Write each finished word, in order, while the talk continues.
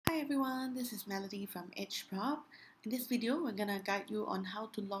everyone, this is Melody from EdgeProp. In this video, we're gonna guide you on how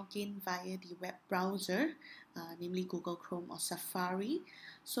to log in via the web browser, namely Google Chrome or Safari.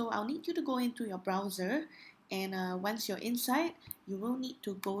 So I'll need you to go into your browser, and once you're inside, you will need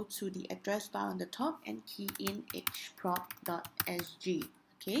to go to the address bar on the top and key in EdgeProp.sg.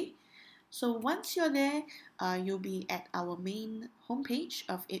 Okay. So once you're there, you'll be at our main homepage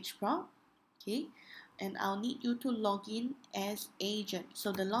of EdgeProp. Okay. And I'll need you to log in as agent.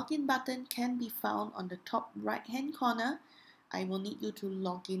 So the login button can be found on the top right hand corner. I will need you to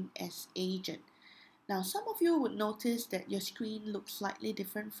log in as agent. Now some of you would notice that your screen looks slightly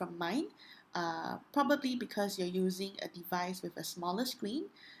different from mine, probably because you're using a device with a smaller screen,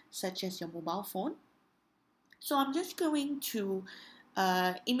 such as your mobile phone. So I'm just going to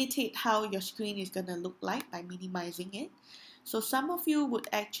imitate how your screen is going to look like by minimizing it. So some of you would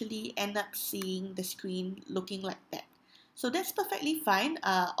actually end up seeing the screen looking like that. So that's perfectly fine.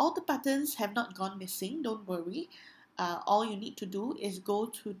 All the buttons have not gone missing, don't worry. All you need to do is go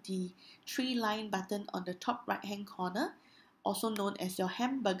to the three-line button on the top right-hand corner, also known as your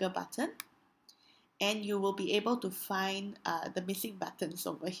hamburger button, and you will be able to find the missing buttons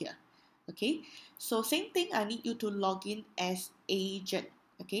over here. Okay, so same thing, I need you to log in as agent.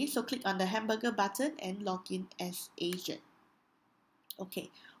 Okay, so click on the hamburger button and log in as agent.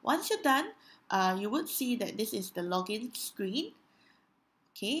 Okay, once you're done, you would see that this is the login screen.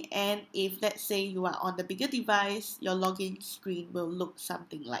 Okay, and if let's say you are on the bigger device, your login screen will look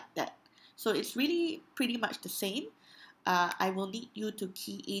something like that. So it's really pretty much the same. I will need you to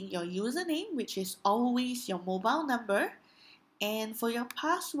key in your username, which is always your mobile number. And for your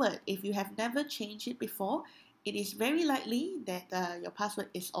password, if you have never changed it before, it is very likely that your password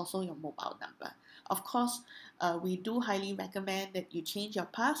is also your mobile number. Of course, we do highly recommend that you change your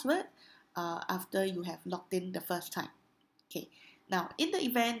password after you have logged in the first time. Okay. Now, in the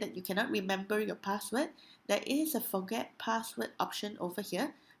event that you cannot remember your password, there is a forget password option over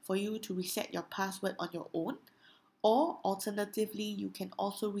here for you to reset your password on your own. Or alternatively, you can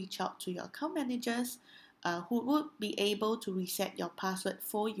also reach out to your account managers who would be able to reset your password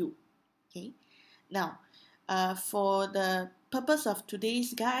for you. Okay. Now, for the purpose of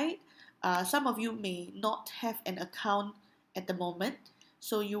today's guide, some of you may not have an account at the moment,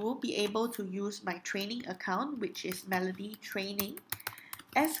 so you will be able to use my training account, which is Melody Training.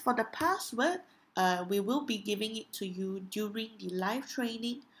 As for the password, we will be giving it to you during the live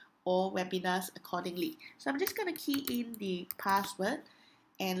training or webinars accordingly. So I'm just going to key in the password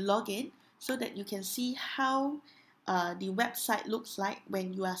and log in so that you can see how the website looks like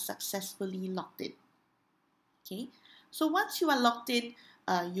when you are successfully logged in. Okay, so once you are logged in,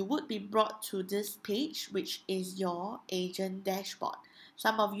 you would be brought to this page, which is your agent dashboard.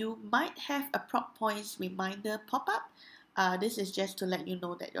 Some of you might have a prop points reminder pop up. This is just to let you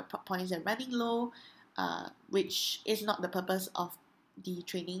know that your prop points are running low, which is not the purpose of the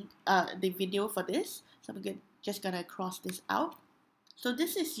training, the video for this. So I'm just gonna cross this out. So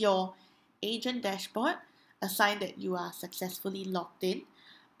this is your agent dashboard, a sign that you are successfully logged in.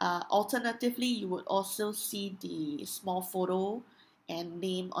 Alternatively, you would also see the small photo and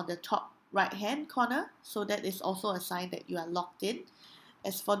name on the top right hand corner, so that is also a sign that you are logged in.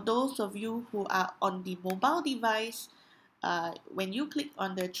 As for those of you who are on the mobile device, when you click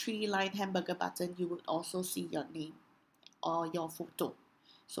on the three-line hamburger button, you would also see your name or your photo.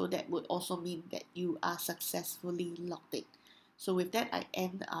 So that would also mean that you are successfully logged in. So with that, I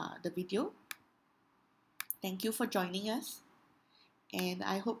end the video. Thank you for joining us, and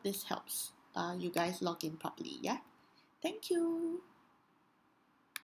I hope this helps you guys log in properly. Yeah, thank you.